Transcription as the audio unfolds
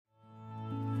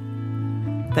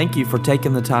Thank you for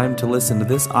taking the time to listen to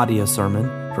this audio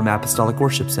sermon from Apostolic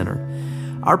Worship Center.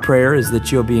 Our prayer is that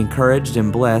you'll be encouraged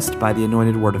and blessed by the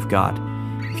anointed Word of God.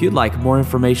 If you'd like more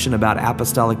information about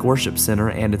Apostolic Worship Center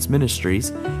and its ministries,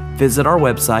 visit our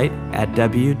website at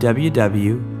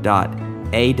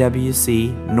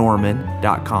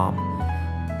www.awcnorman.com.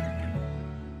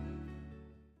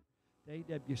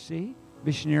 AWC,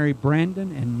 missionary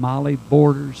Brandon and Molly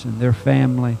Borders and their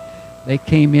family, they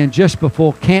came in just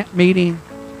before camp meeting.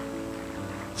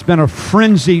 It's been a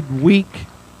frenzied week,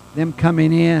 them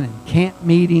coming in and camp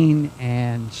meeting,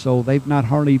 and so they've not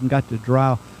hardly even got to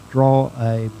draw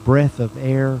a breath of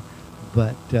air,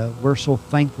 but we're so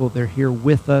thankful they're here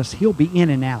with us. He'll be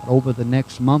in and out over the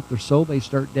next month or so. They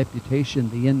start deputation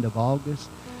the end of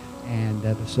August,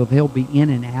 and so they'll be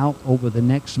in and out over the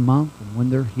next month, and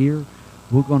when they're here,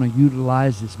 we're going to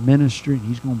utilize his ministry, and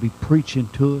he's going to be preaching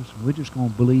to us. We're just going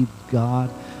to believe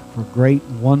God for great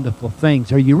and wonderful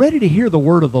things. Are you ready to hear the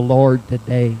word of the Lord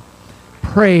today?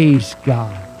 Praise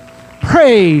God.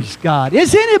 Praise God.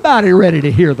 Is anybody ready to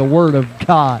hear the word of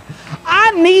God?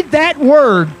 I need that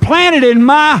word planted in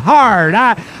my heart.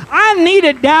 I need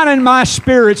it down in my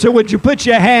spirit. So would you put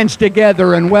your hands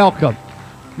together and welcome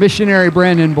missionary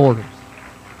Brandon Borders.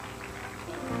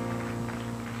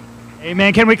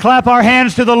 Amen. Can we clap our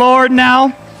hands to the Lord now?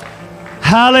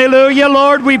 Hallelujah.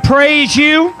 Lord, we praise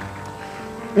you.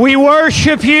 We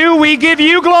worship you. We give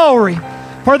you glory.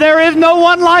 For there is no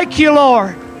one like you,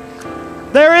 Lord.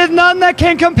 There is none that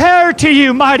can compare to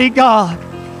you, mighty God.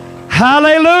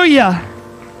 Hallelujah.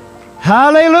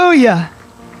 Hallelujah.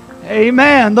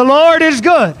 Amen. The Lord is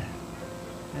good.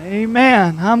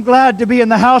 Amen. I'm glad to be in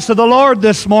the house of the Lord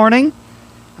this morning.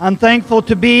 I'm thankful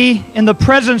to be in the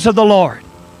presence of the Lord.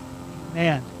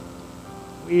 Man,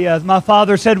 as my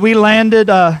father said, we landed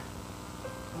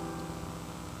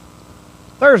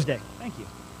Thursday. Thank you.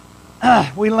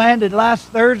 We landed last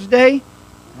Thursday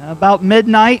about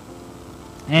midnight,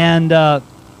 and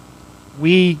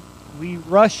we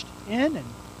rushed in and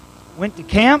went to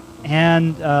camp.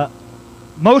 And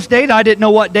most days I didn't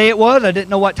know what day it was. I didn't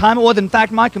know what time it was. In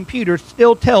fact, my computer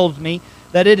still tells me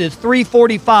that it is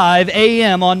 3:45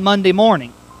 a.m. on Monday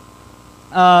morning.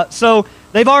 So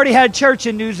they've already had church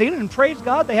in New Zealand, and praise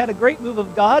God, they had a great move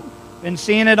of God. Been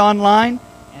seeing it online,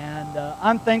 and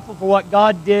I'm thankful for what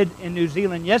God did in New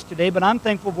Zealand yesterday, but I'm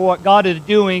thankful for what God is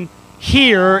doing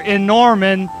here in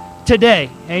Norman today.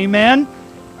 Amen.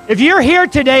 If you're here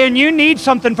today and you need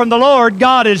something from the Lord,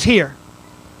 God is here.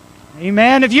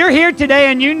 Amen. If you're here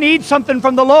today and you need something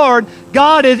from the Lord,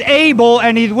 God is able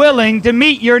and He's willing to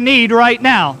meet your need right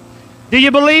now. Do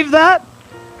you believe that?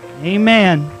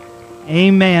 Amen.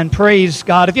 Amen. Praise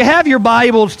God. If you have your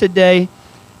Bibles today,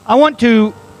 I want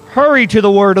to hurry to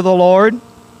the Word of the Lord.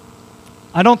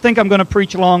 I don't think I'm going to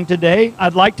preach long today.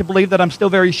 I'd like to believe that I'm still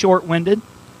very short-winded.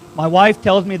 My wife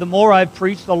tells me the more I've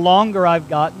preached, the longer I've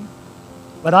gotten.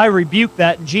 But I rebuke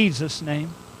that in Jesus' name.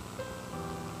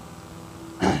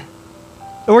 So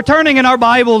we're turning in our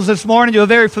Bibles this morning to a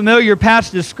very familiar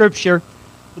passage of Scripture,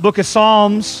 the book of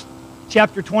Psalms,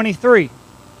 chapter 23.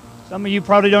 Some of you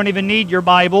probably don't even need your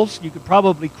Bibles. You could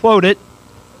probably quote it.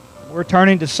 We're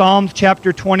turning to Psalms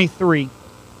chapter 23.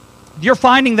 If you're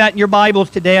finding that in your Bibles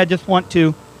today, I just want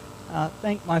to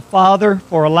thank my Father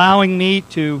for allowing me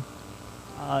to,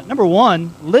 number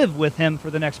one, live with Him for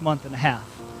the next month and a half.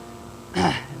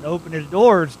 And open His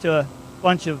doors to a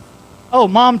bunch of,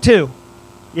 Mom too.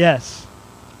 Yes.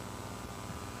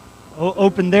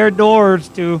 Open their doors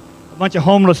to a bunch of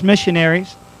homeless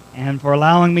missionaries, and for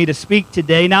allowing me to speak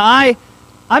today. Now,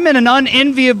 I'm in an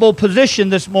unenviable position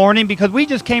this morning because we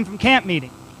just came from camp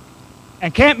meeting,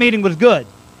 and camp meeting was good.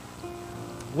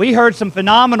 We heard some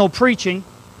phenomenal preaching.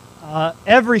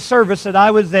 Every service that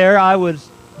I was there, I was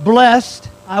blessed,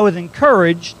 I was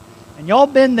encouraged, and y'all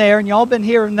been there, and y'all been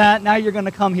hearing that, now you're going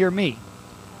to come hear me.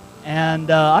 And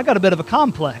I got a bit of a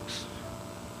complex.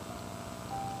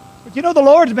 But you know, the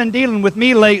Lord's been dealing with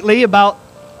me lately about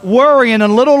worrying a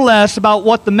little less about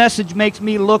what the message makes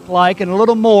me look like and a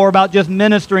little more about just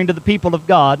ministering to the people of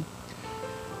God.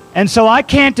 And so I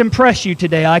can't impress you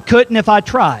today. I couldn't if I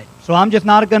tried. So I'm just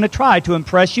not going to try to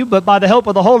impress you, but by the help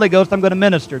of the Holy Ghost, I'm going to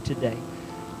minister today.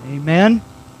 Amen.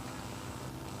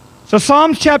 So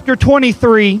Psalms chapter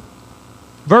 23,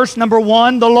 verse number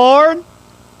 1, the Lord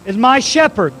is my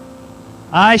shepherd.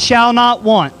 I shall not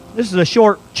want. This is a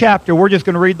short chapter. We're just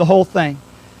going to read the whole thing.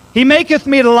 He maketh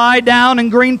me to lie down in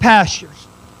green pastures.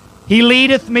 He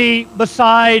leadeth me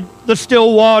beside the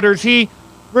still waters. He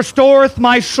restoreth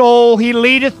my soul. He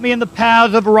leadeth me in the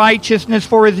paths of righteousness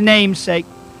for His name's sake.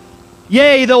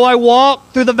 Yea, though I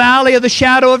walk through the valley of the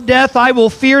shadow of death, I will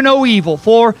fear no evil,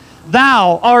 for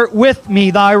Thou art with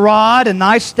me, thy rod and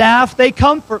thy staff, they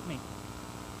comfort me.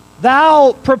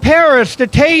 Thou preparest a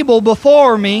table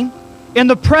before me in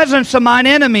the presence of mine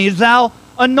enemies. Thou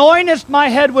anointest my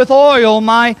head with oil,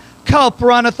 my cup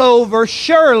runneth over.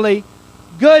 Surely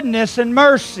goodness and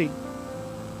mercy,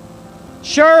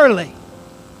 surely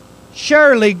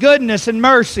goodness and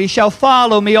mercy shall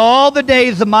follow me all the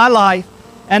days of my life,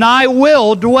 and I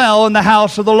will dwell in the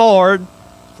house of the Lord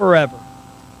forever.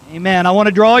 Amen. I want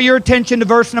to draw your attention to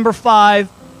verse number 5.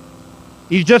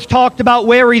 He's just talked about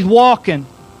where he's walking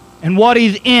and what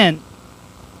he's in.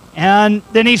 And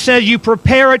then he says, you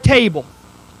prepare a table.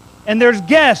 And there's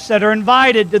guests that are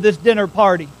invited to this dinner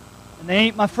party. And they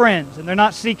ain't my friends, and they're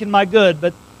not seeking my good,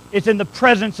 but it's in the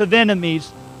presence of enemies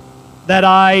that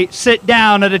I sit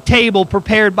down at a table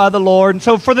prepared by the Lord. And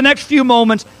so for the next few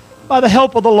moments, by the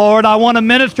help of the Lord, I want to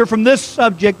minister from this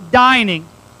subject, dining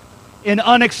in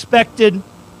unexpected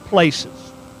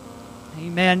places.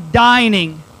 Amen.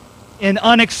 Dining in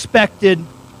unexpected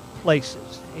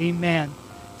places. Amen.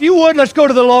 If you would, let's go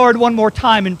to the Lord one more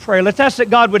time in prayer. Let's ask that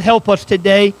God would help us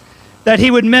today, that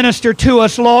He would minister to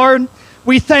us. Lord,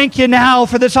 we thank You now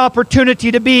for this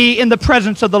opportunity to be in the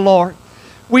presence of the Lord.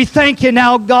 We thank You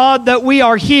now, God, that we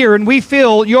are here and we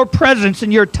feel Your presence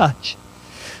and Your touch.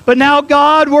 But now,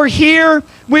 God, we're here.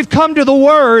 We've come to the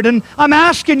Word, and I'm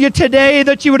asking You today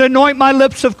that You would anoint my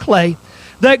lips of clay.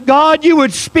 That, God, You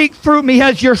would speak through me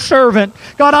as Your servant.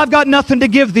 God, I've got nothing to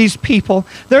give these people.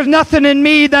 There's nothing in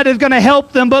me that is going to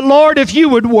help them. But, Lord, if You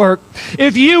would work,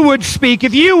 if You would speak,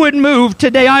 if You would move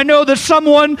today, I know that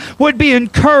someone would be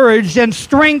encouraged and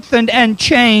strengthened and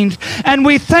changed. And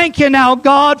we thank You now,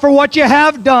 God, for what You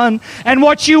have done and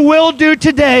what You will do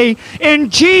today. In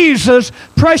Jesus'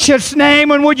 precious name.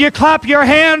 And would you clap your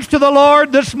hands to the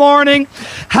Lord this morning?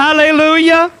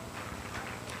 Hallelujah.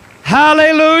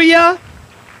 Hallelujah.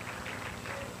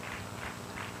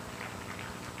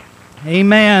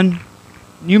 Amen.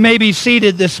 You may be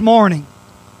seated this morning.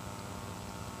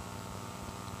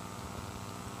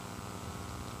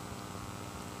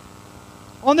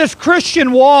 On this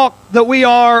Christian walk that we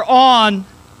are on,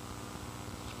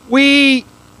 we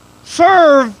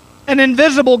serve an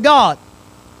invisible God.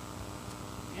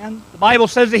 And the Bible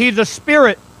says that He's a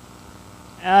spirit.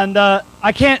 And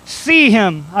I can't see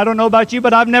Him. I don't know about you,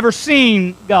 but I've never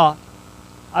seen God.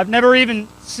 I've never even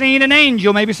seen an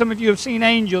angel. Maybe some of you have seen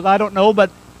angels. I don't know, but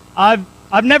I've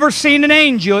never seen an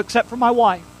angel except for my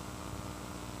wife.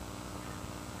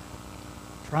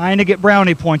 Trying to get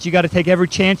brownie points. You got to take every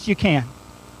chance you can.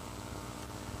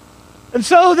 And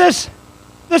so this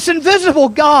invisible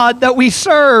God that we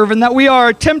serve and that we are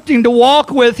attempting to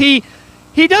walk with, He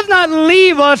does not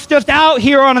leave us just out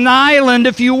here on an island,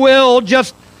 if you will,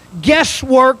 just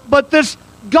guesswork, but this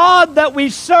God that we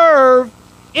serve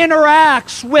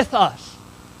interacts with us.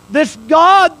 This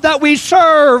God that we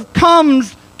serve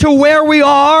comes to where we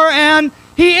are, and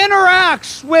He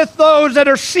interacts with those that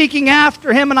are seeking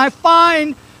after Him. And I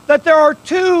find that there are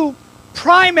two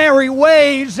primary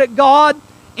ways that God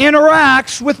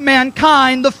interacts with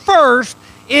mankind. The first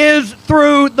is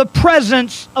through the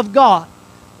presence of God,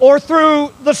 or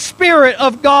through the Spirit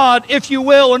of God, if you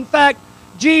will. In fact,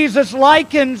 Jesus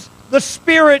likens the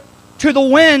Spirit to the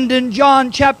wind in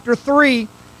John chapter 3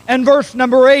 and verse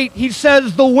number 8. He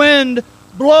says, the wind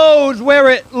blows where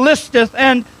it listeth,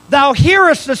 and thou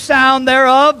hearest the sound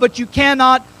thereof, but you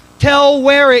cannot tell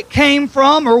where it came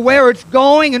from or where it's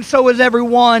going, and so is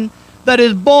everyone that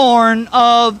is born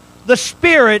of the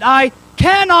Spirit. I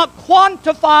cannot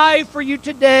quantify for you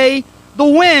today the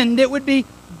wind. It would be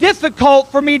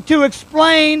difficult for me to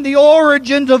explain the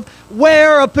origins of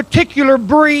where a particular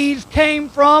breeze came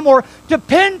from or to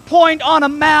pinpoint on a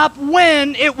map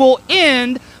when it will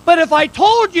end. But if I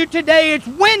told you today it's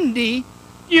windy,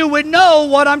 you would know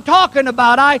what I'm talking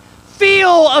about. I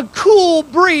feel a cool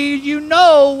breeze. You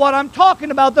know what I'm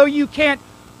talking about, though you can't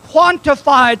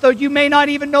quantify it, though you may not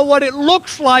even know what it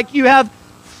looks like. You have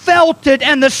felt it,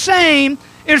 and the same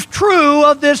is true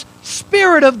of this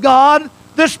Spirit of God,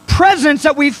 this presence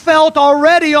that we felt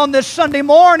already on this Sunday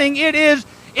morning. It is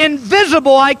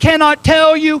invisible. I cannot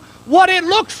tell you what it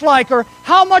looks like or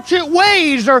how much it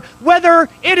weighs or whether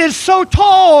it is so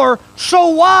tall or so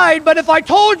wide. But if I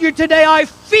told you today I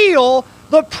feel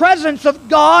the presence of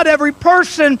God, every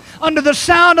person under the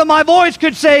sound of my voice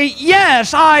could say,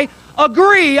 yes, I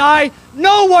agree. I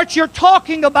know what you're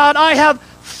talking about. I have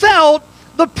felt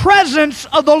the presence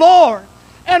of the Lord.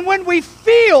 And when we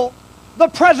feel the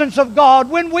presence of God,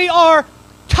 when we are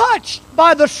touched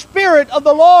by the Spirit of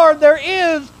the Lord, there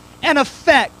is an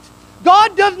effect.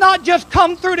 God does not just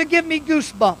come through to give me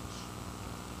goosebumps.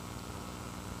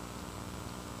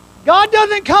 God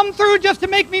doesn't come through just to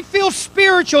make me feel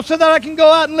spiritual so that I can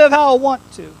go out and live how I want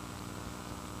to.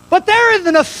 But there is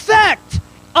an effect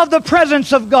of the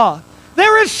presence of God.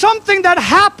 There is something that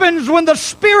happens when the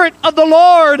Spirit of the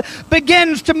Lord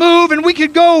begins to move. And we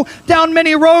could go down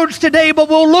many roads today, but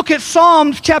we'll look at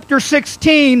Psalms chapter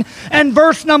 16 and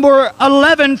verse number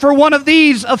 11 for one of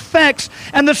these effects.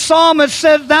 And the psalmist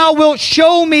says, "Thou wilt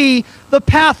show me the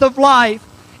path of life.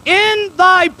 In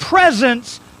thy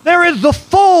presence there is the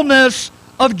fullness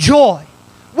of joy."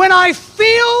 When I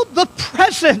feel the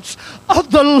presence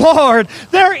of the Lord,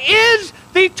 there is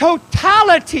the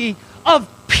totality of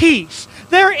peace.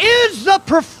 There is the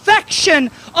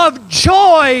perfection of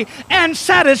joy and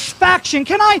satisfaction.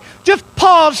 Can I just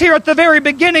pause here at the very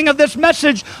beginning of this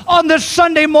message on this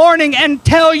Sunday morning and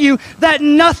tell you that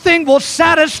nothing will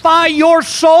satisfy your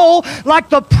soul like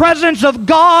the presence of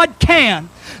God can?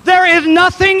 There is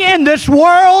nothing in this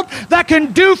world that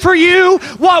can do for you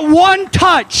what one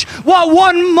touch, what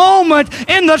one moment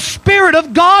in the Spirit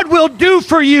of God will do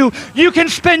for you. You can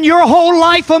spend your whole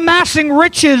life amassing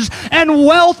riches and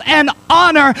wealth and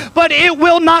honor, but it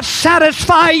will not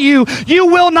satisfy you. You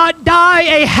will not die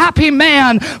a happy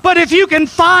man. But if you can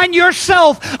find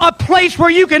yourself a place where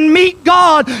you can meet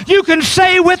God, you can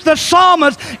say with the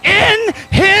psalmist, "In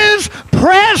His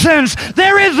presence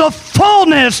there is a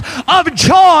fullness of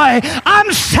joy."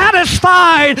 I'm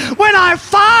satisfied when I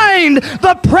find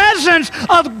the presence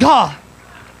of God.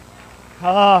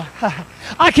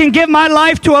 I can give my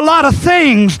life to a lot of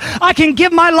things. I can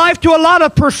give my life to a lot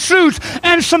of pursuits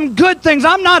and some good things.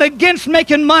 I'm not against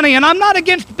making money, and I'm not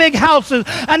against big houses,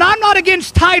 and I'm not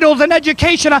against titles and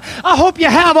education. I hope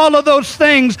you have all of those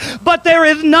things. But there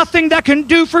is nothing that can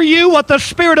do for you what the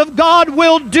Spirit of God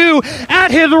will do.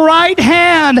 At His right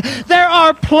hand, there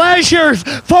are pleasures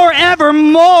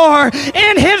forevermore.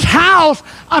 In His house,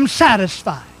 I'm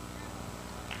satisfied.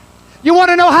 You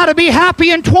want to know how to be happy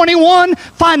in 21?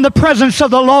 Find the presence of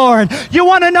the Lord. You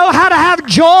want to know how to have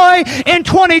joy in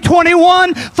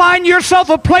 2021? Find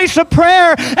yourself a place of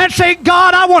prayer and say,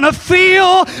 "God, I want to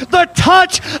feel the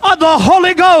touch of the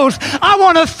Holy Ghost. I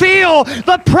want to feel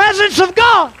the presence of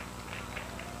God."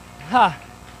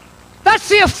 That's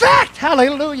the effect.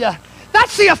 Hallelujah.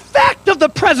 That's the effect of the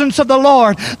presence of the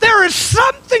Lord. There is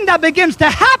something that begins to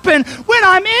happen when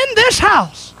I'm in this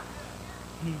house.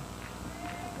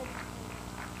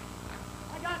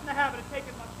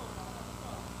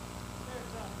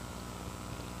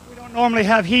 We don't normally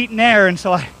have heat and air, and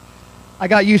so I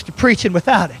got used to preaching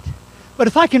without it. But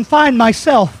if I can find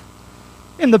myself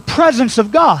in the presence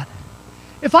of God,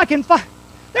 if I can find,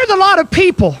 there's a lot of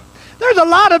people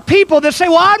that say,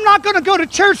 "Well, I'm not going to go to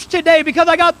church today because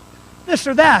I got this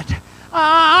or that.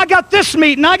 I got this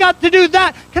meeting, I got to do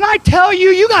that." Can I tell you,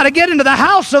 you got to get into the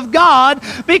house of God,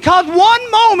 because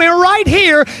one moment right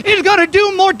here is going to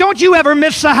do more. Don't you ever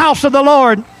miss the house of the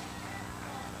Lord.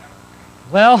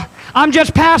 Well, I'm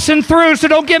just passing through, so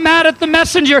don't get mad at the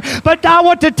messenger. But I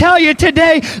want to tell you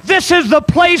today, this is the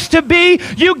place to be.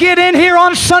 You get in here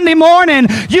on Sunday morning.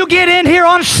 You get in here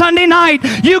on Sunday night.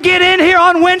 You get in here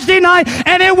on Wednesday night,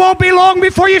 and it won't be long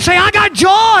before you say, "I got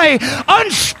joy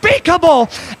unspeakable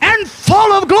and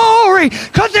full of glory,"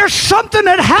 because there's something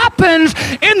that happens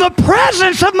in the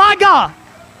presence of my God.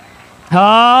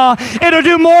 It'll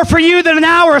do more for you than an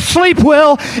hour of sleep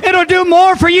will. It'll do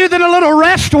more for you than a little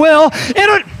rest will.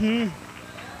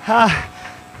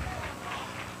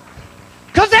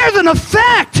 Because there's an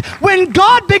effect when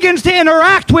God begins to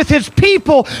interact with His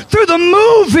people through the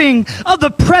moving of the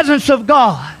presence of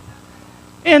God.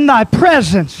 In thy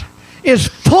presence is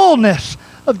fullness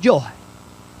of joy.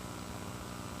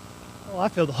 Oh, I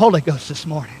feel the Holy Ghost this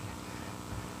morning.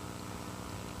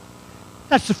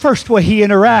 That's the first way He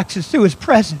interacts, is through His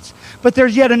presence. But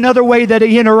there's yet another way that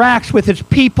He interacts with His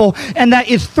people, and that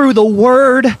is through the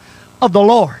word of the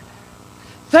Lord.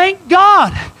 Thank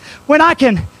God when I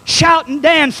can shout and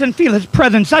dance and feel His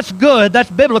presence. That's good. That's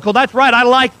biblical. That's right. I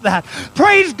like that.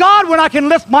 Praise God when I can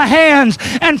lift my hands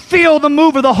and feel the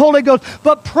move of the Holy Ghost.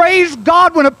 But praise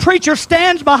God when a preacher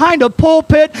stands behind a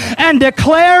pulpit and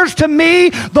declares to me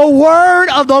the word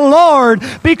of the Lord,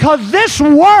 because this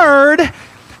word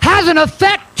has an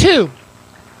effect too.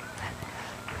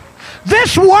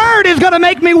 This word is going to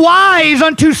make me wise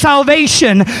unto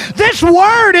salvation. This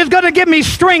word is going to give me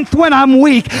strength when I'm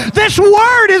weak. This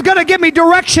word is going to give me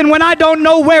direction when I don't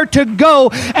know where to go.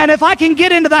 And if I can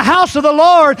get into the house of the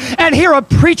Lord and hear a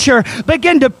preacher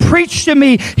begin to preach to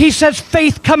me, he says,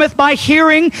 faith cometh by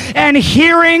hearing, and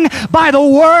hearing by the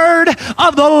word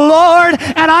of the Lord.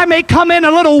 And I may come in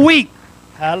a little weak.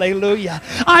 Hallelujah.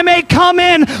 I may come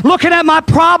in looking at my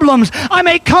problems. I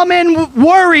may come in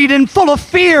worried and full of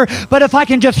fear. But if I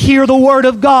can just hear the Word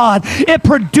of God, it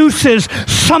produces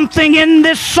something in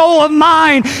this soul of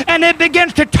mine, and it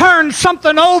begins to turn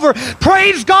something over.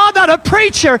 Praise God that a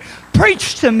preacher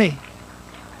preached to me.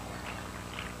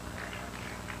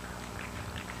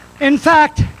 In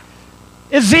fact,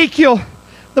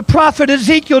 the prophet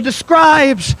Ezekiel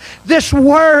describes this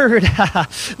word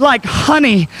like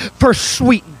honey for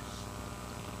sweetness.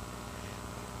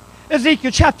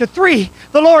 Ezekiel chapter 3,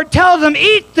 the Lord tells him,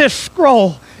 eat this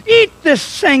scroll, eat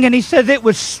this thing, and he says it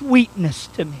was sweetness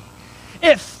to me.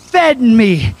 It fed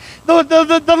me.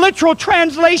 The literal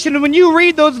translation, when you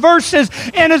read those verses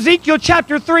in Ezekiel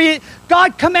chapter 3,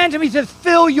 God commands him, he says,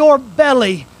 fill your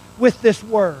belly with this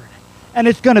word, and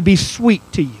it's going to be sweet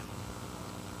to you.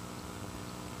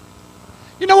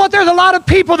 You know what? There's a lot of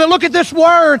people that look at this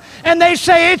word and they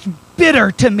say it's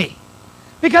bitter to me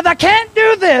because I can't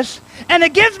do this and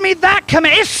it gives me that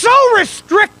command. It's so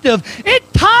restrictive.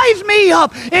 It ties me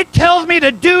up. It tells me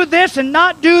to do this and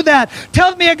not do that.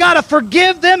 Tells me I got to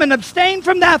forgive them and abstain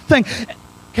from that thing.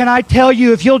 Can I tell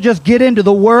you, if you'll just get into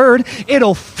the Word,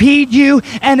 it'll feed you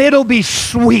and it'll be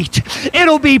sweet.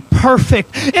 It'll be perfect.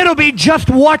 It'll be just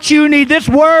what you need. This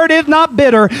Word is not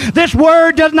bitter. This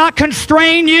Word does not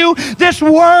constrain you. This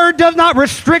Word does not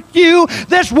restrict you.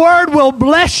 This Word will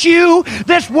bless you.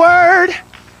 This Word's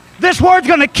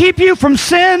going to keep you from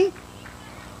sin.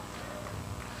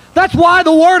 That's why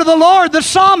the word of the Lord, the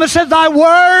psalmist says, thy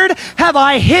word have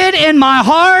I hid in my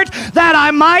heart that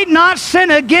I might not sin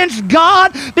against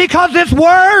God, because this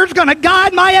word's going to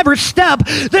guide my every step.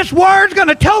 This word's going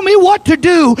to tell me what to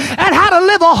do and how to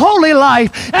live a holy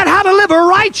life and how to live a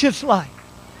righteous life.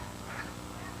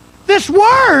 This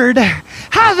word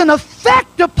has an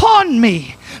effect upon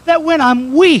me that when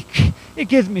I'm weak, it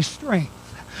gives me strength.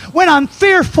 When I'm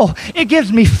fearful, it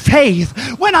gives me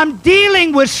faith. When I'm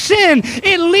dealing with sin,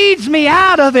 it leads me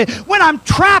out of it. When I'm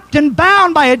trapped and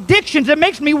bound by addictions, it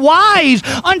makes me wise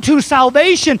unto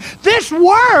salvation. This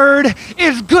word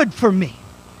is good for me.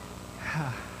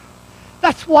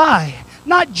 That's why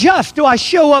not just do I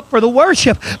show up for the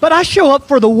worship, but I show up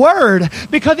for the word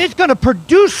because it's going to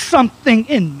produce something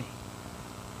in me.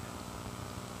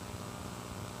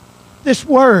 This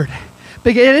word,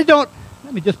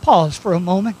 let me just pause for a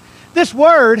moment. This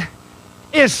word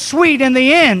is sweet in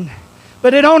the end,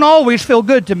 but it don't always feel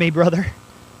good to me, brother.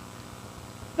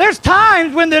 There's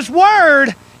times when this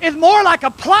word is more like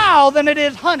a plow than it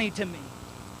is honey to me.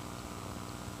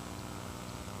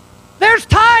 There's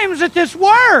times that this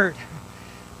word,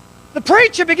 the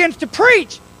preacher begins to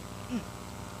preach.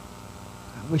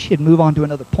 I wish he'd move on to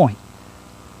another point.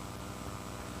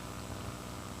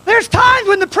 There's times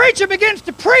when the preacher begins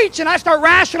to preach and I start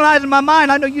rationalizing my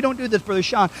mind. I know you don't do this, Brother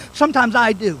Sean. Sometimes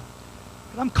I do.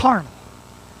 But I'm carnal.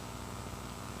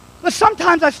 But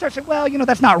sometimes I start saying, well,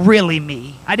 that's not really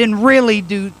me. I didn't really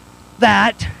do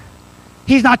that.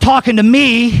 He's not talking to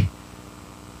me.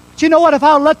 But you know what? If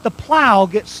I'll let the plow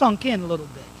get sunk in a little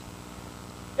bit,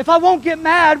 if I won't get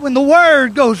mad when the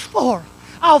word goes forth,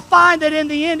 I'll find that in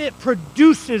the end it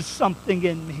produces something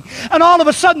in me. And all of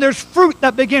a sudden there's fruit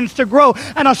that begins to grow.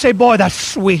 And I'll say, boy, that's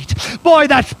sweet. Boy,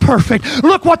 that's perfect.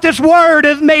 Look what this word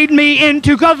has made me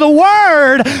into. Because the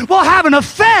word will have an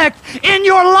effect in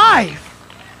your life.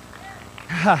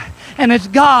 And it's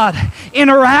God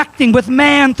interacting with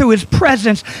man through His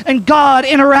presence and God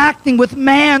interacting with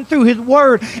man through His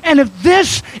word. And if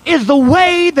this is the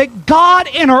way that God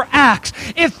interacts,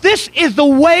 if this is the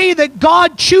way that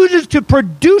God chooses to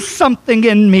produce something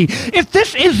in me, if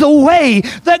this is the way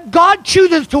that God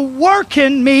chooses to work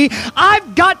in me,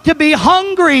 I've got to be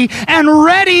hungry and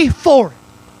ready for it.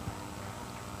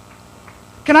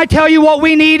 Can I tell you what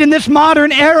we need in this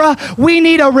modern era? We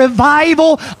need a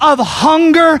revival of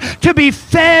hunger to be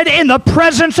fed in the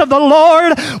presence of the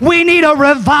Lord. We need a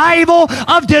revival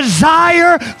of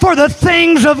desire for the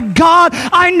things of God.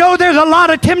 I know there's a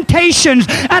lot of temptations,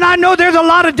 and I know there's a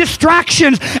lot of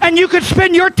distractions, and you could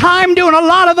spend your time doing a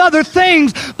lot of other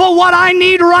things, but what I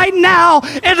need right now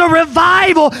is a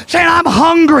revival saying, I'm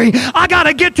hungry. I got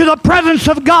to get to the presence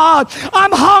of God.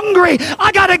 I'm hungry.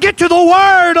 I got to get to the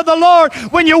word of the Lord.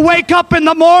 When you wake up in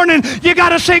the morning, you got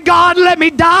to say, God, let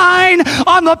me dine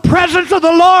on the presence of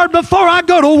the Lord before I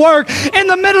go to work. In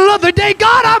the middle of the day,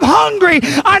 God, I'm hungry.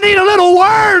 I need a little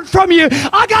word from you.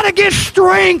 I got to get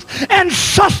strength and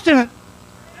sustenance.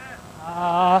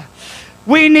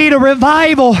 We need a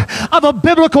revival of a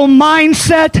biblical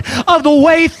mindset of the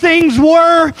way things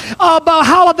were, about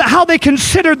how they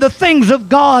considered the things of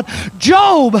God.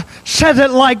 Job says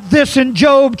it like this in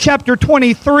Job chapter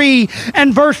 23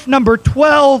 and verse number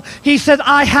 12. He says,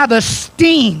 I have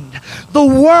esteemed the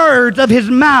words of his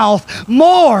mouth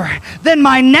more than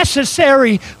my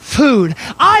necessary food.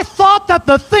 I thought that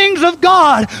the things of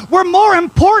God were more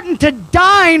important to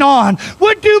dine on,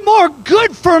 would do more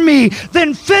good for me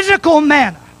than physical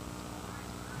manna.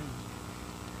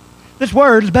 This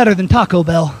word is better than Taco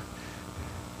Bell.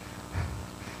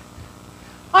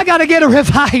 I got to get a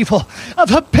revival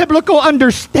of a biblical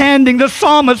understanding. The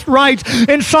psalmist writes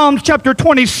in Psalms chapter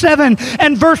 27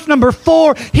 and verse number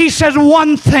 4, he says,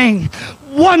 one thing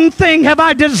have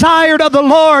I desired of the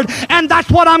Lord, and that's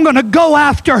what I'm going to go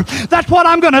after. That's what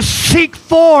I'm going to seek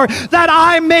for, that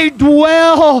I may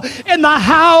dwell in the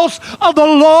house of the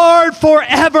Lord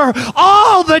forever,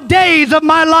 all the days of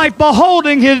my life,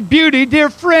 beholding his beauty. Dear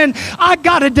friend, I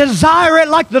got to desire it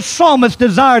like the psalmist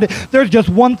desired it. There's just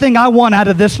one thing I want out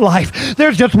of this life.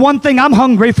 There's just one thing I'm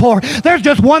hungry for. There's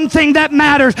just one thing that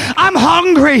matters. I'm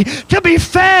hungry to be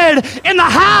fed in the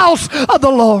house of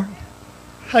the Lord.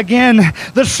 Again,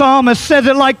 the psalmist says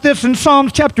it like this in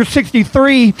Psalms chapter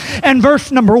 63 and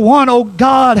verse number 1. O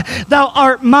God, thou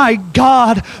art my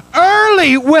God.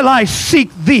 Early will I seek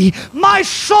thee. My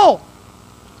soul.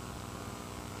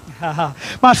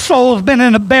 My soul's been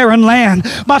in a barren land.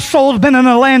 My soul's been in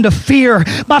a land of fear.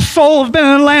 My soul's been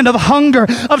in a land of hunger,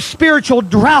 of spiritual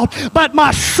drought. But my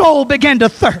soul began to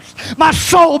thirst. My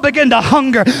soul began to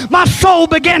hunger. My soul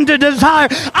began to desire.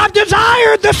 I've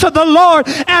desired this of the Lord,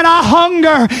 and I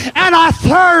hunger and I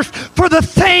thirst for the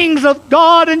things of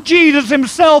God. And Jesus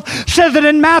himself says it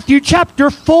in Matthew chapter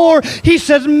 4. He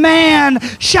says, man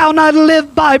shall not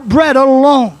live by bread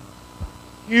alone.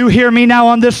 You hear me now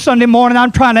on this Sunday morning.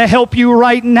 I'm trying to help you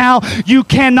right now. You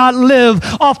cannot live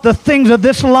off the things of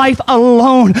this life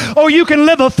alone. Oh, you can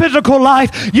live a physical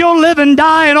life. You'll live and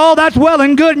die, and all that's well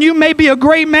and good. And you may be a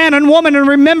great man and woman and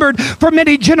remembered for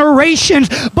many generations,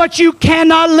 but you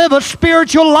cannot live a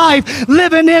spiritual life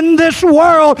living in this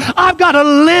world. I've got to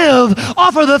live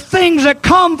off of the things that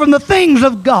come from the things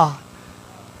of God.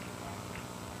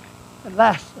 And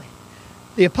lastly,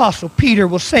 the Apostle Peter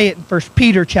will say it in 1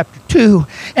 Peter chapter 2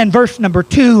 and verse number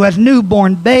 2, as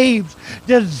newborn babes,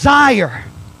 desire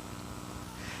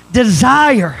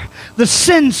the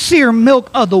sincere milk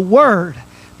of the word,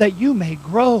 that you may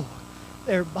grow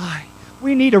thereby.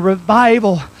 We need a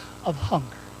revival of hunger.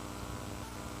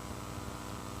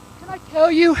 Can I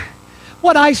tell you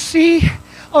what I see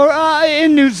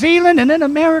in New Zealand and in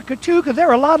America too, because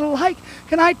they're a lot alike?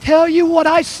 Can I tell you what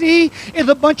I see is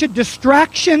a bunch of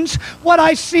distractions? What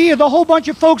I see is a whole bunch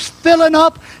of folks filling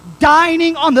up,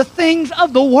 dining on the things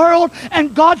of the world,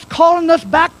 and God's calling us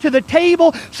back to the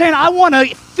table, saying, I want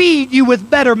to feed you with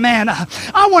better manna.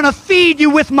 I want to feed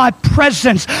you with my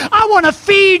presence. I want to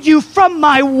feed you from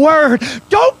my word.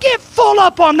 Don't get full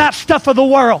up on that stuff of the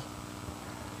world.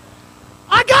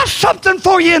 I got something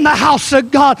for you in the house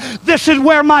of God. This is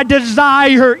where my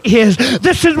desire is.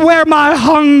 This is where my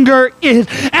hunger is.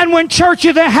 And when church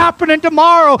isn't happening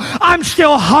tomorrow, I'm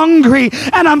still hungry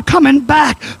and I'm coming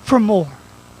back for more.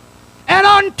 And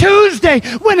on Tuesday,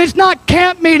 when it's not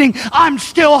camp meeting, I'm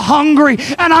still hungry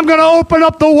and I'm going to open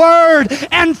up the Word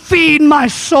and feed my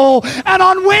soul. And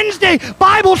on Wednesday,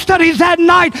 Bible studies that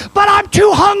night, but I'm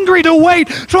too hungry to wait,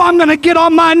 so I'm going to get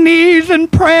on my knees in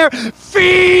prayer.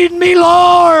 Feed me,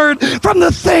 Lord, from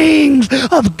the things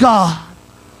of God.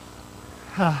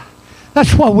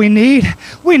 That's what we need.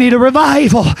 We need a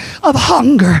revival of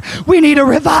hunger. We need a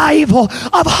revival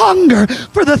of hunger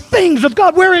for the things of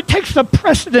God, where it takes the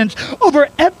precedence over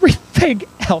everything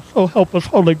else. Oh, help us,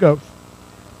 Holy Ghost.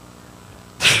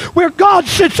 Where God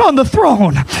sits on the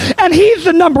throne, and He's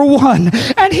the number one,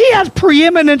 and He has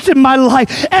preeminence in my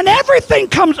life, and everything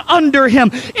comes under Him.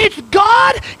 It's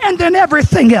God and then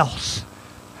everything else.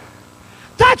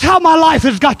 That's how my life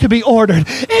has got to be ordered.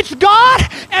 It's God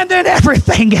and then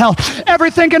everything else.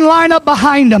 Everything can line up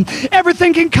behind Him.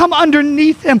 Everything can come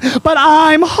underneath Him. But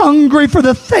I'm hungry for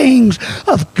the things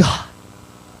of God.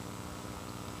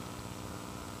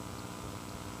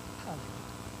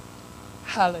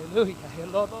 Hallelujah.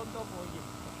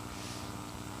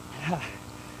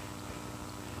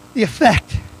 The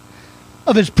effect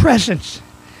of His presence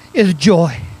is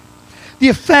joy. The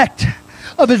effect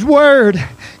of His word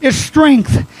is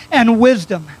strength and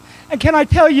wisdom. And can I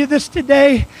tell you this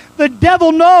today? The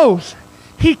devil knows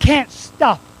he can't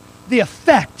stop the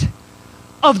effect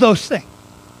of those things.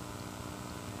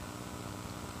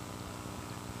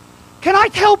 Can I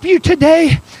help you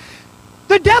today?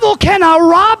 The devil cannot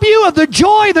rob you of the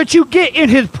joy that you get in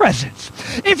his presence.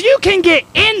 If you can get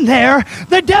in there,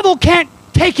 the devil can't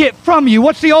take it from you.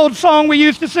 What's the old song we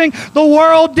used to sing? The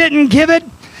world didn't give it,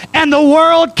 and the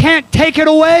world can't take it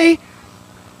away.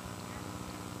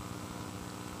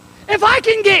 If I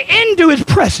can get into his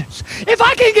presence, if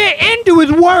I can get into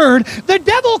his word, the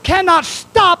devil cannot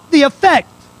stop the effect.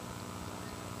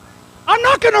 I'm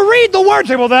not going to read the word and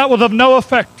say, well, that was of no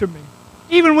effect to me.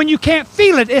 Even when you can't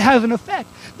feel it, it has an effect.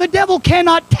 The devil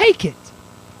cannot take it.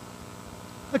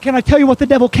 But can I tell you what the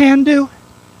devil can do?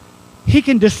 He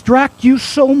can distract you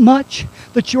so much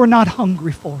that you're not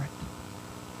hungry for it.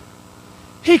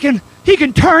 He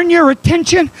can turn your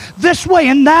attention this way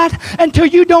and that until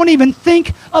you don't even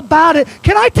think about it.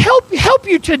 Can I help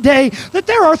you today that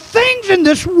there are things in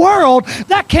this world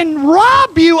that can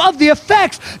rob you of the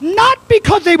effects, not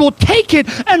because they will take it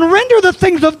and render the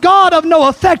things of God of no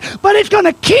effect, but it's going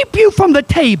to keep you from the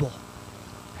table.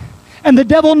 And the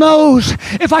devil knows,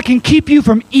 if I can keep you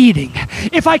from eating,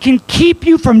 if I can keep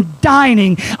you from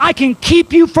dining, I can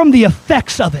keep you from the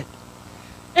effects of it.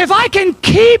 If I can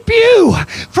keep you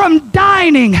from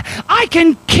dining, I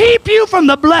can keep you from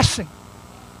the blessing.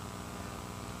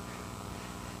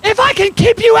 If I can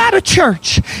keep you out of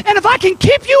church, and if I can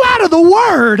keep you out of the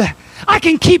Word, I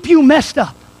can keep you messed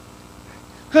up.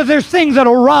 Because there's things that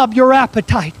will rob your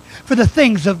appetite for the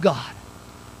things of God.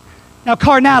 Now,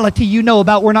 carnality you know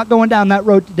about. We're not going down that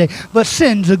road today. But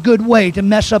sin's a good way to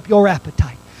mess up your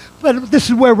appetite. But this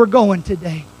is where we're going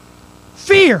today.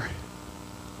 Fear.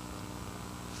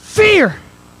 Fear.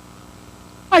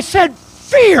 I said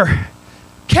fear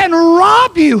can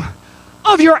rob you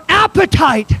of your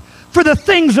appetite for the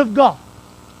things of God.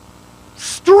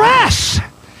 Stress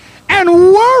and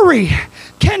worry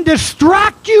can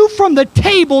distract you from the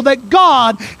table that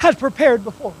God has prepared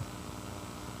before you.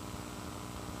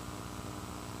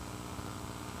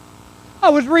 I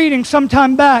was reading some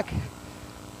time back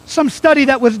some study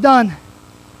that was done.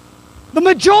 The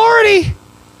majority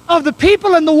of the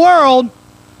people in the world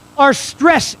are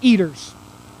stress eaters.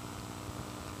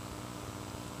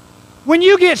 When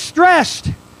you get stressed,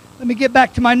 let me get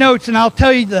back to my notes and I'll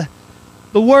tell you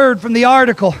the word from the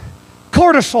article.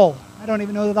 Cortisol. I don't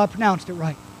even know that I pronounced it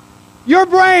right. Your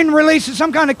brain releases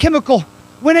some kind of chemical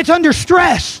when it's under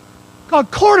stress called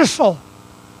cortisol.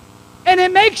 And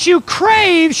it makes you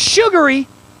crave sugary,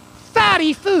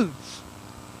 fatty foods.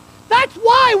 That's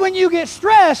why when you get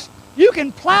stressed, you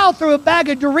can plow through a bag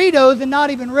of Doritos and not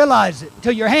even realize it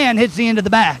until your hand hits the end of the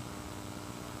bag.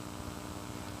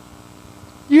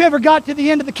 You ever got to the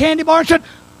end of the candy bar and said,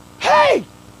 hey,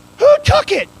 who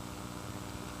took it?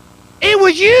 It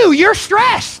was you. You're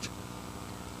stressed.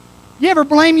 You ever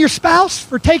blame your spouse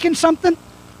for taking something?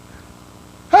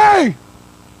 Hey,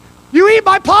 you eat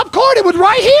my popcorn? It was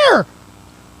right here.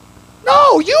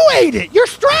 No, you ate it. You're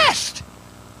stressed.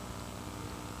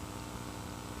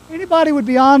 Anybody would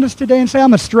be honest today and say,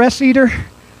 I'm a stress eater?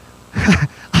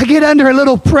 I get under a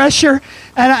little pressure,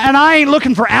 and I ain't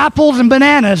looking for apples and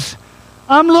bananas.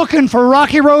 I'm looking for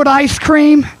Rocky Road ice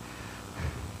cream.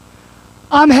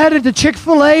 I'm headed to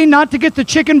Chick-fil-A, not to get the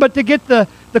chicken, but to get the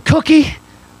cookie.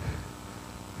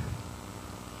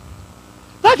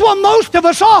 That's what most of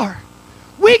us are.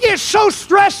 We get so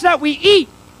stressed that we eat.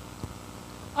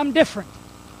 I'm different.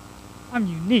 I'm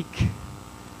unique.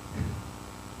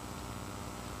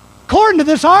 According to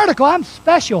this article, I'm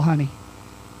special, honey.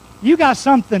 You got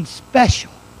something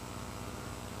special.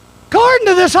 According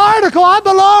to this article, I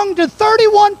belong to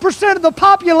 31% of the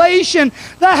population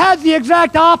that has the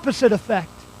exact opposite effect.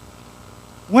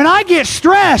 When I get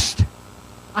stressed,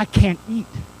 I can't eat.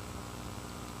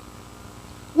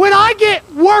 When I get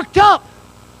worked up,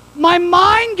 my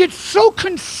mind gets so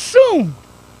consumed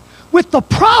with the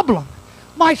problem,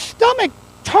 my stomach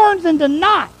turns into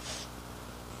knots.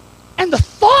 And the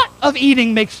thought of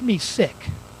eating makes me sick.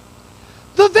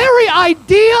 The very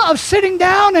idea of sitting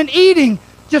down and eating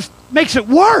just makes it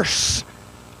worse.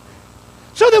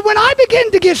 So that when I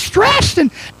begin to get stressed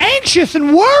and anxious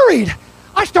and worried,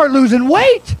 I start losing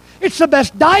weight. It's the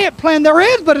best diet plan there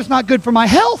is, but it's not good for my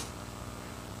health.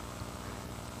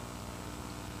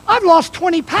 I've lost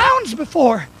 20 pounds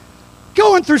before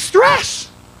going through stress.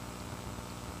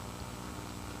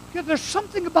 Because there's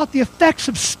something about the effects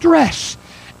of stress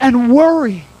and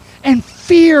worry and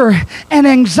fear and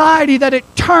anxiety that it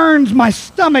turns my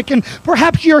stomach. And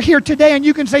perhaps you're here today and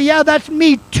you can say, yeah, that's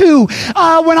me too.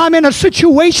 When I'm in a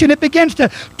situation, it begins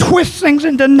to twist things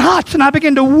into knots and I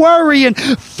begin to worry and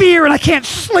fear and I can't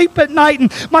sleep at night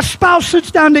and my spouse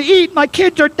sits down to eat. My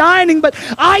kids are dining, but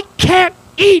I can't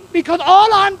eat because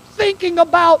all I'm thinking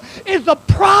about is the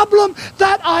problem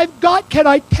that I've got, can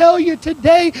I tell you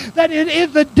today that it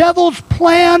is the devil's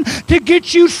plan to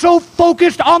get you so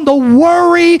focused on the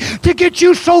worry, to get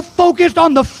you so focused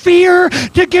on the fear,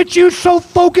 to get you so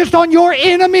focused on your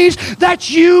enemies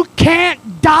that you can't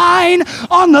dine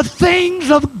on the things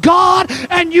of God,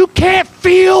 and you can't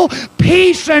feel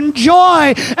peace and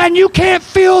joy, and you can't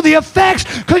feel the effects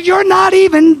because you're not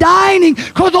even dining,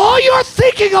 because all you're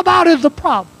thinking about is the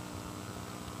problem.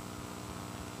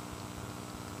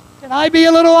 Can I be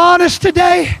a little honest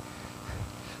today?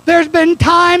 There's been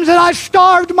times that I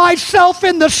starved myself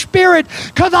in the Spirit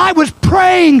because I was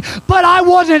praying, but I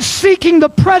wasn't seeking the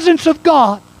presence of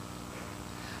God.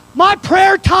 My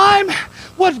prayer time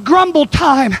was grumble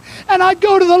time. And I'd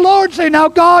go to the Lord and say, now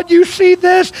God, you see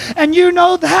this and you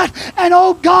know that, and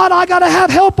oh God, I got to have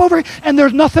help over here. And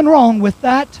there's nothing wrong with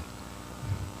that.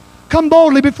 Come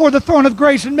boldly before the throne of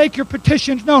grace and make your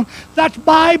petitions known. That's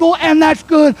Bible and that's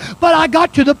good. But I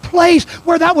got to the place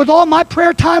where that was all my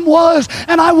prayer time was,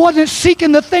 and I wasn't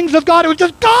seeking the things of God. It was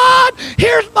just, God,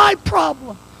 here's my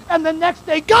problem. And the next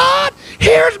day, God,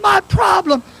 here's my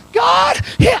problem. God,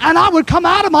 and I would come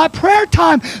out of my prayer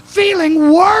time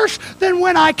feeling worse than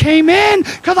when I came in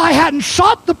because I hadn't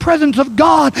sought the presence of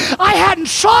God. I hadn't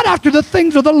sought after the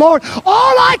things of the Lord.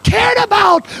 All I cared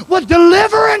about was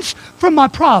deliverance from my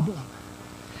problem.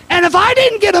 And if I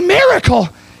didn't get a miracle,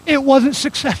 it wasn't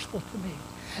successful to me.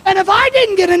 And if I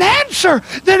didn't get an answer,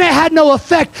 then it had no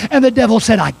effect. And the devil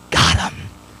said, I got him.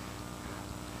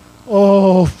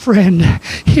 Oh, friend,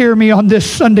 hear me on this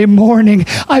Sunday morning.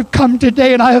 I've come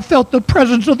today and I have felt the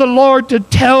presence of the Lord to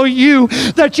tell you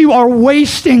that you are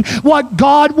wasting what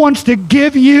God wants to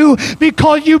give you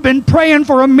because you've been praying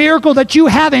for a miracle that you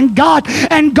haven't got.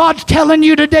 And God's telling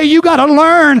you today, you got to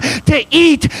learn to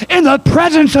eat in the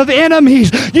presence of enemies.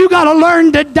 You got to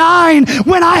learn to dine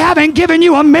when I haven't given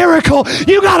you a miracle.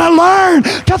 You got to learn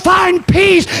to find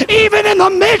peace even in the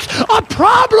midst of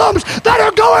problems that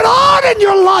are going on in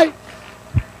your life.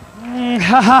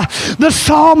 The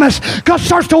psalmist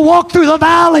starts to walk through the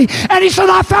valley and he said,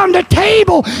 I found a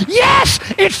table. Yes,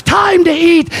 it's time to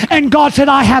eat. And God said,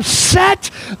 I have set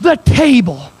the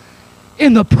table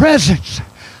in the presence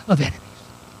of enemies.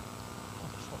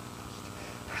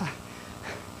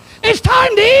 It's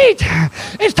time to eat.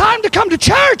 It's time to come to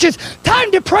church. It's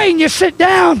time to pray, and you sit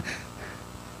down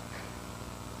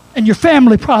and your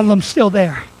family problem's still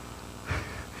there.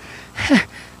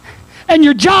 And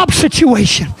your job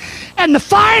situation, and the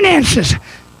finances,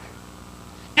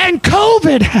 and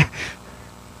COVID.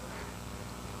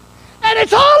 And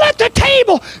it's all at the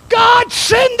table. God,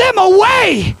 send them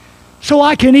away so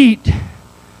I can eat.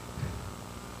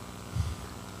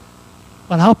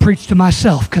 But I'll preach to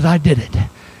myself because I did it.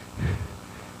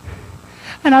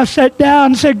 And I sat down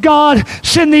and said, God,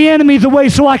 send the enemies away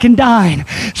so I can dine.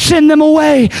 Send them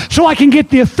away so I can get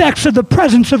the effects of the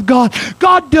presence of God.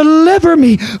 God, deliver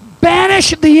me. Banish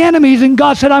the enemies. And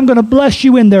God said, I'm going to bless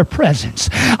you in their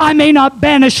presence. I may not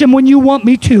banish them when you want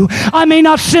me to. I may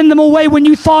not send them away when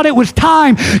you thought it was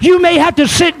time. You may have to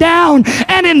sit down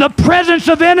and in the presence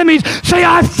of enemies say,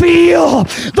 I feel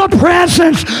the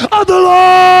presence of the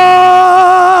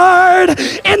Lord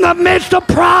in the midst of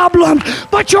problems.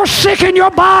 But you're sick in your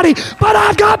body. But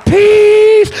I've got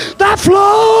peace that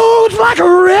flows like a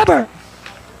river.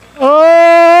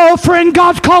 Oh, friend,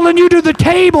 God's calling you to the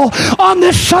table on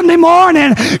this Sunday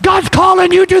morning. God's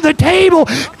calling you to the table.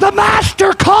 The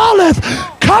Master calleth,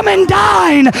 come and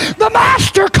dine. The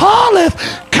Master calleth,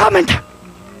 come and dine.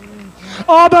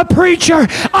 Oh, but preacher,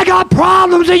 I got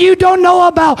problems that you don't know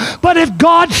about. But if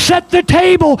God set the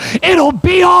table, it'll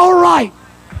be all right.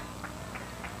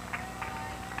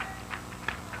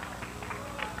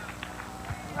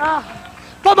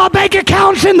 But my bank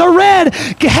account's in the red.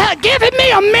 Give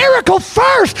me a miracle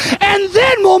first, and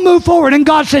then we'll move forward. And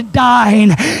God said,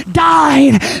 dine,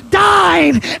 dine,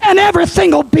 dine, and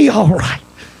everything will be all right.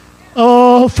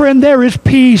 Oh, friend, there is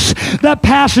peace that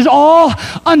passes all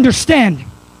understanding.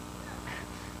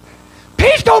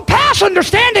 Peace don't pass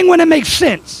understanding when it makes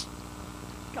sense.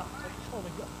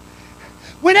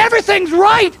 When everything's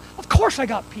right, of course I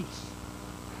got peace.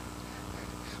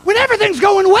 When everything's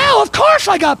going well, of course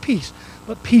I got peace.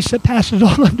 But peace that passes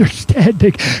all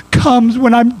understanding comes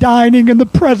when I'm dining in the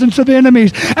presence of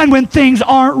enemies. And when things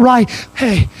aren't right,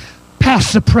 hey,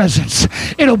 pass the presence.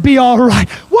 It'll be all right.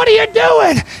 What are you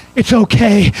doing? It's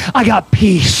okay. I got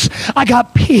peace. I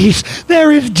got peace.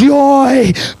 There is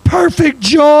joy, perfect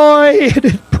joy in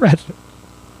His presence.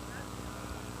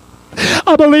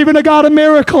 I believe in a God of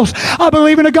miracles. I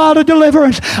believe in a God of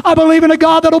deliverance. I believe in a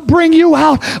God that'll bring you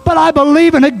out. But I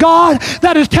believe in a God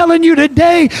that is telling you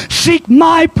today, seek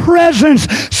my presence.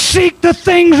 Seek the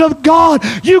things of God.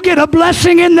 You get a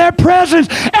blessing in their presence,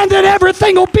 and then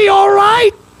everything will be all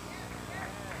right.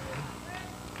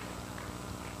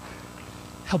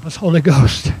 Help us, Holy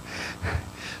Ghost.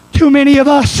 Too many of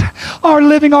us are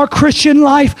living our Christian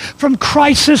life from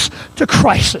crisis to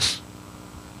crisis.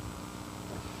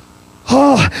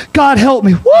 Oh, God help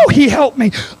me. Woo, He helped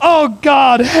me. Oh,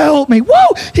 God help me. Woo,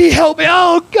 He helped me.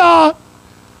 Oh, God.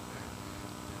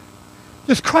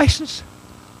 Just crisis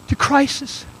to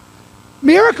crisis.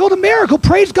 Miracle to miracle.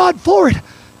 Praise God for it.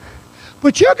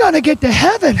 But you're going to get to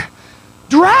heaven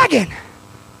dragging.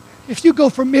 If you go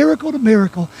from miracle to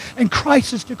miracle and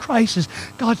crisis to crisis,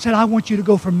 God said, I want you to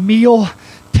go from meal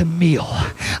to meal.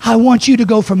 I want you to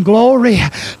go from glory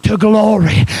to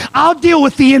glory. I'll deal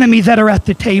with the enemies that are at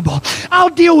the table. I'll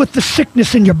deal with the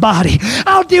sickness in your body.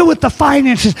 I'll deal with the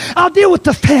finances. I'll deal with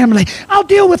the family. I'll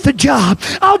deal with the job.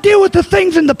 I'll deal with the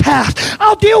things in the past.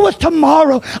 I'll deal with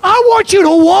tomorrow. I want you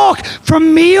to walk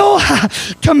from meal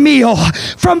to meal,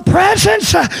 from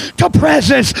presence to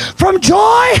presence, from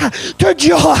joy to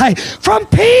joy, from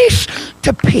peace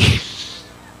to peace.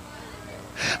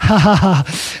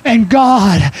 And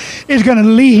God is going to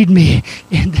lead me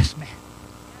in this man.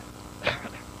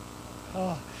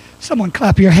 Oh, someone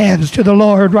clap your hands to the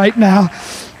Lord right now.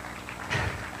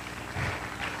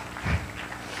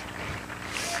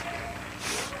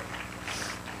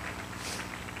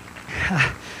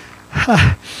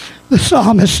 The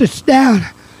psalmist sits down.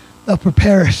 Thou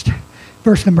preparest,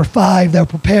 verse number 5, thou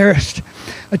preparest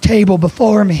a table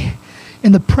before me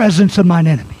in the presence of mine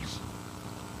enemies.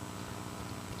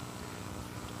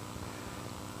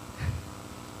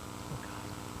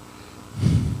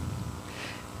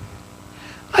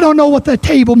 I don't know what that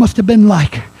table must have been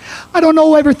like. I don't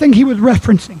know everything he was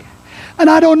referencing. And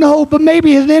I don't know, but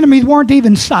maybe his enemies weren't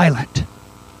even silent.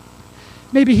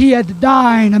 Maybe he had to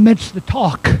dine amidst the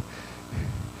talk.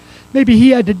 Maybe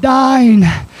he had to dine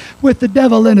with the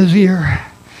devil in his ear.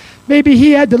 Maybe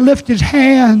he had to lift his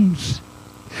hands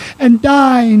and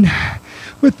dine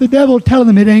with the devil telling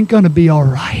him it ain't going to be all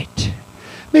right.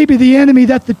 Maybe the enemy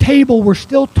at the table were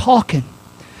still talking.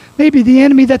 Maybe the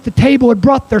enemy at the table had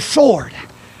brought their sword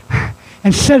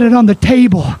and set it on the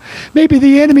table. Maybe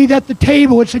the enemy at the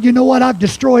table had said, you know what, I've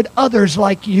destroyed others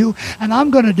like you, and I'm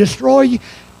going to destroy you.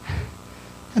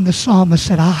 And the psalmist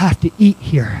said, I'll have to eat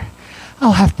here.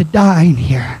 I'll have to dine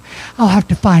here. I'll have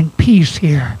to find peace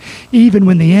here, even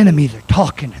when the enemies are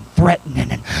talking and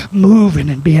threatening and moving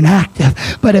and being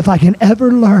active. But if I can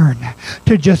ever learn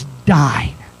to just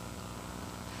dine,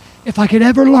 if I could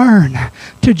ever learn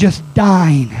to just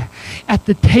dine at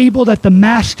the table that the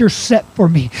Master set for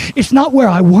me. It's not where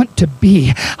I want to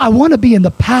be. I want to be in the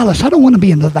palace. I don't want to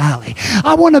be in the valley.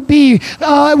 I want to be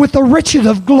with the riches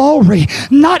of glory,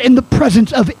 not in the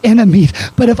presence of enemies.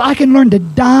 But if I can learn to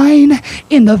dine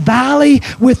in the valley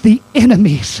with the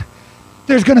enemies,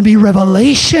 there's going to be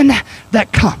revelation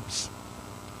that comes.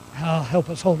 Oh, help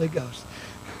us, Holy Ghost.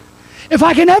 If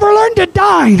I can ever learn to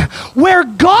dine where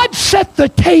God set the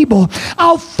table,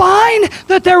 I'll find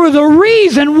that there was a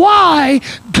reason why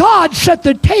God set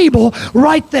the table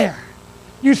right there.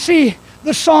 You see,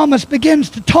 the psalmist begins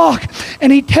to talk,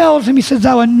 and he tells him, he says,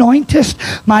 thou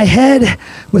anointest my head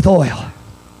with oil.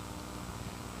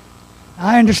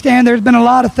 I understand there's been a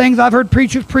lot of things. I've heard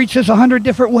preachers preach this 100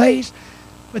 different ways,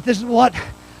 but this is what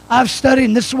I've studied,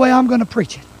 and this is the way I'm going to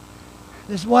preach it.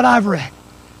 This is what I've read.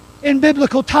 In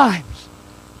biblical times,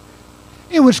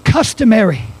 it was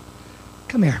customary.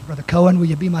 Come here, Brother Cohen, will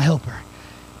you be my helper?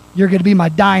 You're going to be my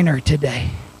diner today.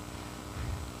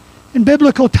 In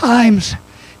biblical times,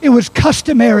 it was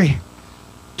customary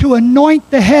to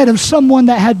anoint the head of someone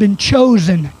that had been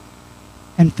chosen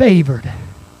and favored.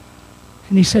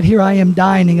 And he said, here I am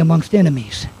dining amongst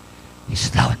enemies. He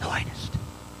said, thou anointest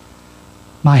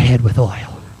my head with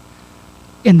oil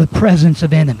in the presence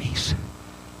of enemies.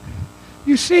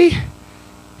 You see,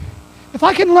 if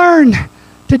I can learn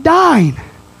to dine,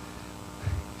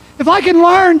 if I can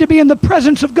learn to be in the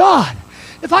presence of God,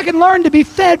 if I can learn to be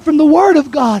fed from the Word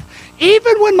of God,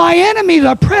 even when my enemies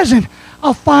are present,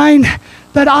 I'll find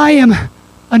that I am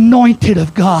anointed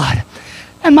of God.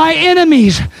 And my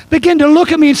enemies begin to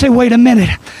look at me and say, wait a minute,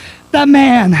 that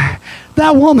man,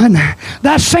 that woman,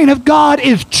 that saint of God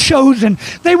is chosen.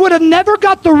 They would have never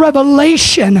got the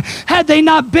revelation had they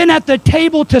not been at the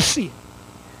table to see it.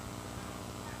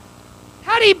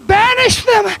 Had he banished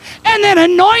them and then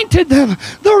anointed them,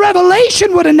 the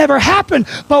revelation would have never happened.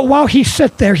 But while he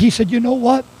sat there, he said, you know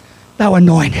what? Thou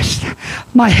anointest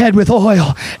my head with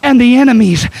oil. And and the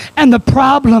enemies and the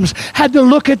problems had to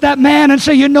look at that man and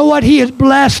say, you know what? He is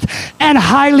blessed and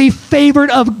highly favored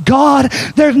of God.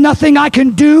 There's nothing I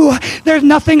can do. There's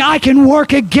nothing I can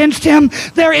work against him.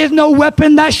 There is no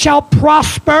weapon that shall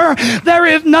prosper. There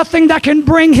is nothing that can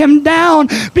bring him down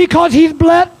because he's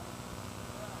blessed.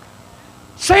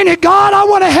 Saying to God, I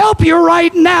want to help you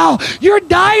right now. You're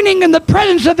dining in the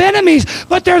presence of enemies,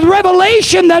 but there's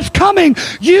revelation that's coming.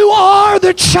 You are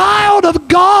the child of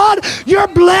God. You're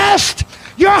blessed.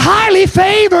 You're highly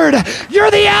favored. You're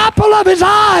the apple of his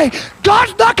eye.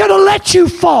 God's not going to let you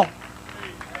fall.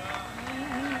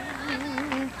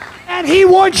 And he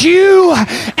wants you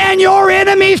and your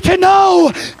enemies to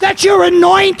know that you're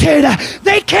anointed.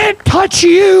 They can't touch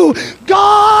you.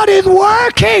 God is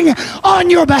working on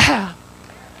your behalf.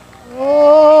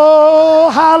 Oh,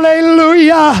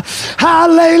 hallelujah,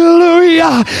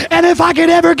 hallelujah. And if I could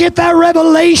ever get that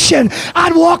revelation,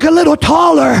 I'd walk a little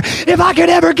taller. If I could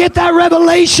ever get that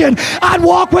revelation, I'd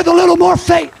walk with a little more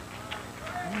faith.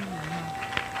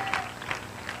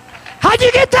 How'd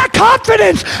you get that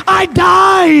confidence? I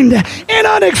dined in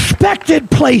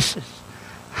unexpected places.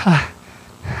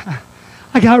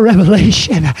 I got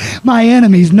revelation. My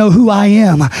enemies know who I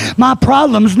am. My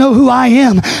problems know who I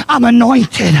am. I'm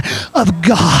anointed of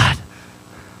God.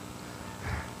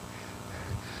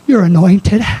 You're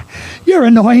anointed. You're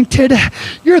anointed.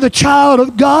 You're the child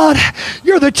of God.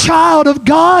 You're the child of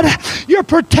God. You're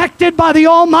protected by the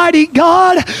Almighty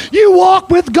God. You walk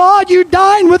with God. You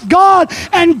dine with God.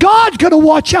 And God's going to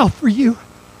watch out for you.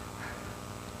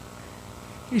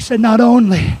 He said, not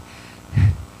only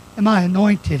am I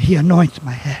anointed, he anoints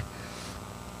my head,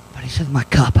 but he says my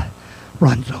cup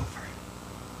runs over.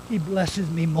 He blesses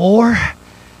me more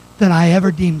than I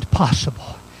ever deemed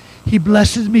possible. He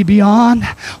blesses me beyond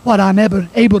what I'm ever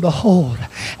able to hold.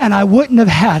 And I wouldn't have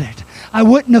had it. I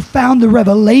wouldn't have found the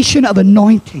revelation of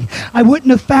anointing. I wouldn't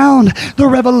have found the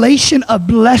revelation of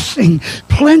blessing,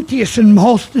 plenteous in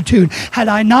multitude, had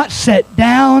I not sat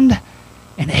down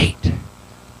and ate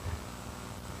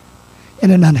in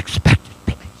an unexpected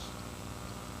place.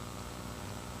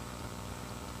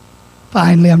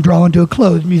 Finally, I'm drawing to a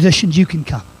close. Musicians, you can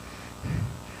come.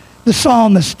 The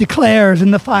psalmist declares in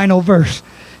the final verse,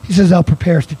 he says, thou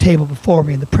preparest a table before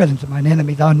me in the presence of mine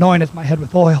enemies. Thou anointest my head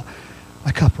with oil.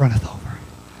 My cup runneth over.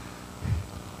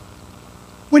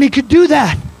 When he could do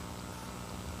that,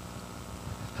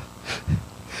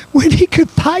 when he could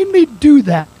finally do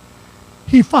that,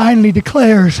 he finally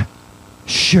declares,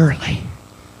 surely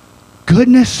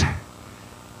goodness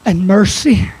and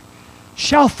mercy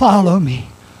shall follow me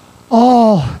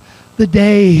all the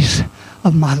days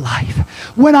of my life.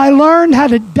 When I learned how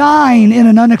to dine in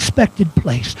an unexpected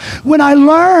place, when I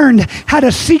learned how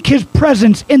to seek his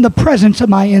presence in the presence of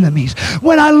my enemies,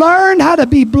 when I learned how to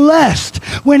be blessed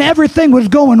when everything was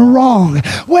going wrong,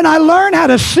 when I learned how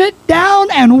to sit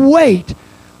down and wait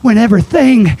when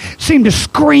everything seemed to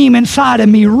scream inside of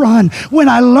me, run, when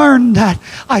I learned that,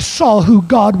 I saw who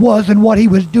God was and what he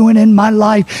was doing in my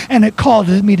life, and it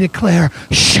causes me to declare,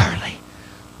 surely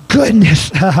goodness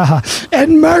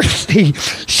and mercy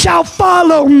shall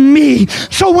follow me.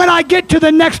 So when I get to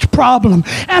the next problem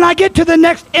and I get to the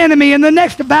next enemy and the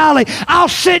next valley, I'll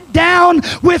sit down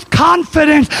with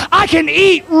confidence. I can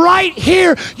eat right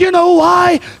here. You know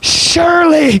why?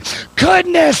 Surely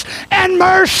goodness and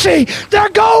mercy, they're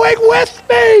going with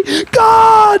me.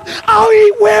 God, I'll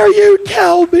eat where you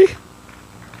tell me.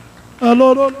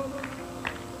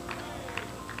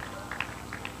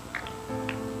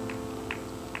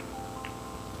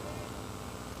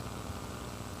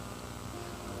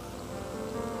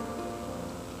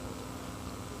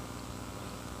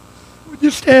 You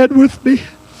stand with me.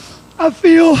 I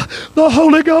feel the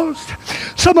Holy Ghost.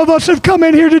 Some of us have come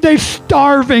in here today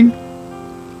starving.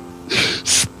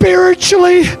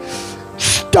 Spiritually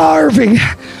starving.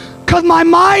 Because my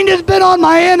mind has been on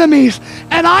my enemies.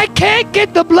 And I can't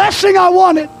get the blessing I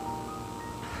wanted.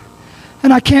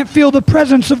 And I can't feel the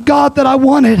presence of God that I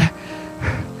wanted.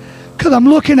 Because I'm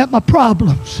looking at my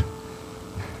problems.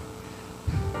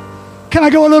 Can I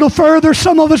go a little further?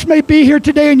 Some of us may be here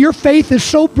today and your faith is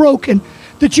so broken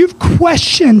that you've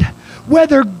questioned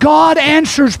whether God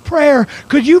answers prayer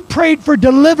because you've prayed for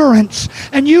deliverance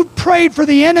and you've prayed for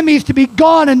the enemies to be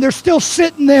gone and they're still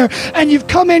sitting there, and you've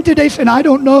come in today saying, I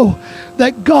don't know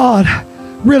that God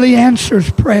really answers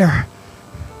prayer.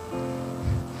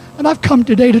 And I've come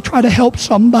today to try to help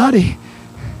somebody.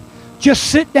 Just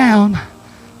sit down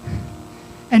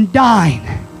and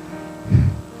dine.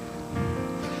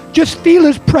 Just feel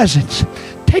his presence.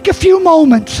 Take a few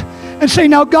moments and say,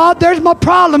 now God, there's my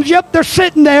problems. Yep, they're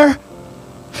sitting there.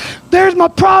 There's my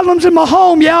problems in my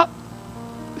home. Yep.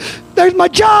 There's my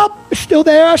job. It's still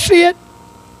there. I see it.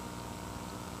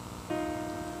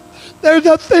 There's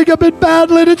that thing I've been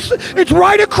battling. It's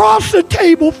right across the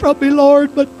table from me,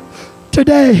 Lord. But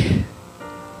today,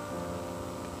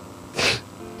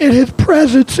 in His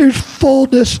presence, there's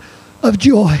fullness of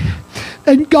joy.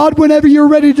 And God, whenever you're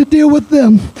ready to deal with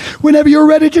them, whenever you're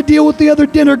ready to deal with the other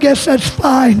dinner guests, that's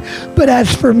fine. But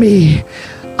as for me,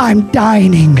 I'm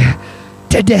dining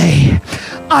today.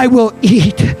 I will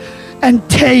eat and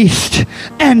taste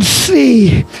and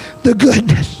see the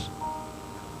goodness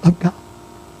of God.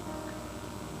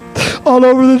 All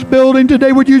over this building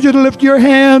today, would you just lift your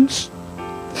hands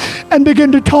and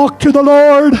begin to talk to the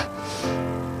Lord?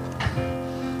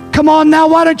 Come on now,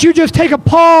 why don't you just take a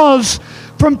pause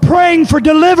from praying for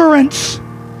deliverance?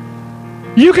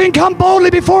 You can come boldly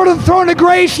before the throne of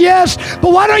grace, yes,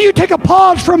 but why don't you take a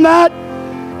pause from that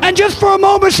and just for a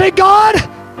moment say, God,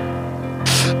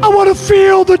 I want to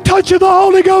feel the touch of the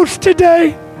Holy Ghost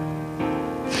today.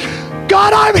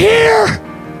 God, I'm here.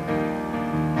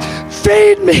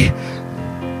 Feed me.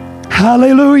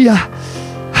 Hallelujah.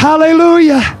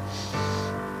 Hallelujah.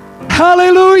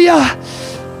 Hallelujah.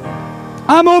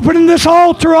 I'm opening this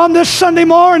altar on this Sunday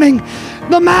morning.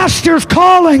 The Master's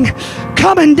calling.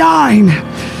 Come and dine.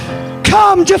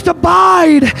 Come, just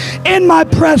abide in my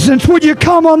presence. Would you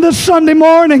come on this Sunday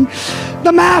morning?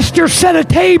 The Master set a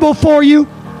table for you.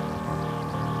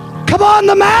 Come on,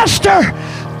 the Master.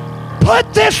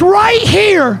 Put this right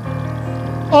here.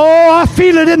 Oh, I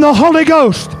feel it in the Holy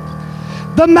Ghost.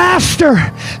 The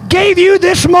Master gave you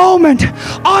this moment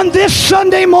on this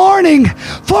Sunday morning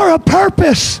for a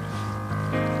purpose.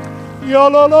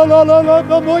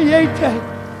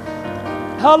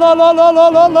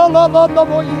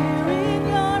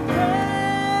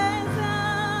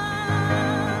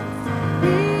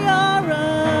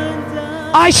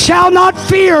 I shall not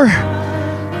fear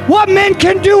what men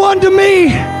can do unto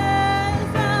me.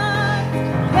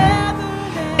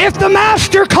 If the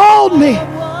Master called me,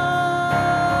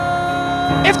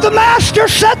 if the Master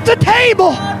set the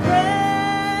table,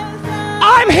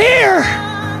 I'm here.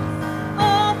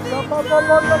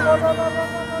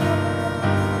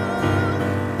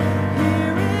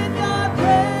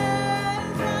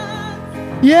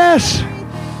 Yes.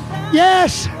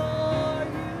 Yes.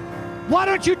 Why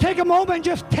don't you take a moment and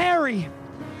just tarry?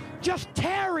 Just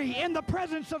tarry in the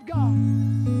presence of God.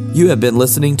 You have been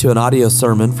listening to an audio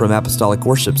sermon from Apostolic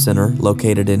Worship Center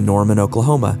located in Norman,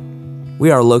 Oklahoma. We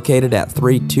are located at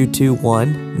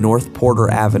 3221 North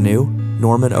Porter Avenue,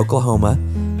 Norman, Oklahoma,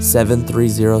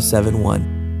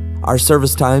 73071. Our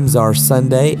service times are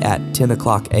Sunday at 10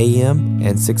 o'clock a.m.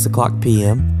 and 6 o'clock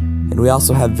p.m., and we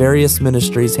also have various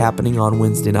ministries happening on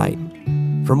Wednesday night.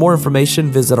 For more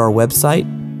information, visit our website,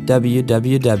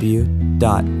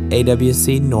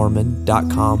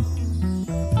 www.awcnorman.com.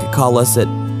 You can call us at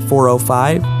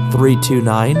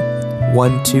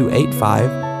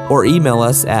 405-329-1285 or email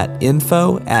us at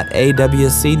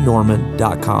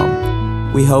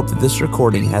info@awcnorman.com. We hope that this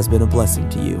recording has been a blessing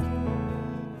to you.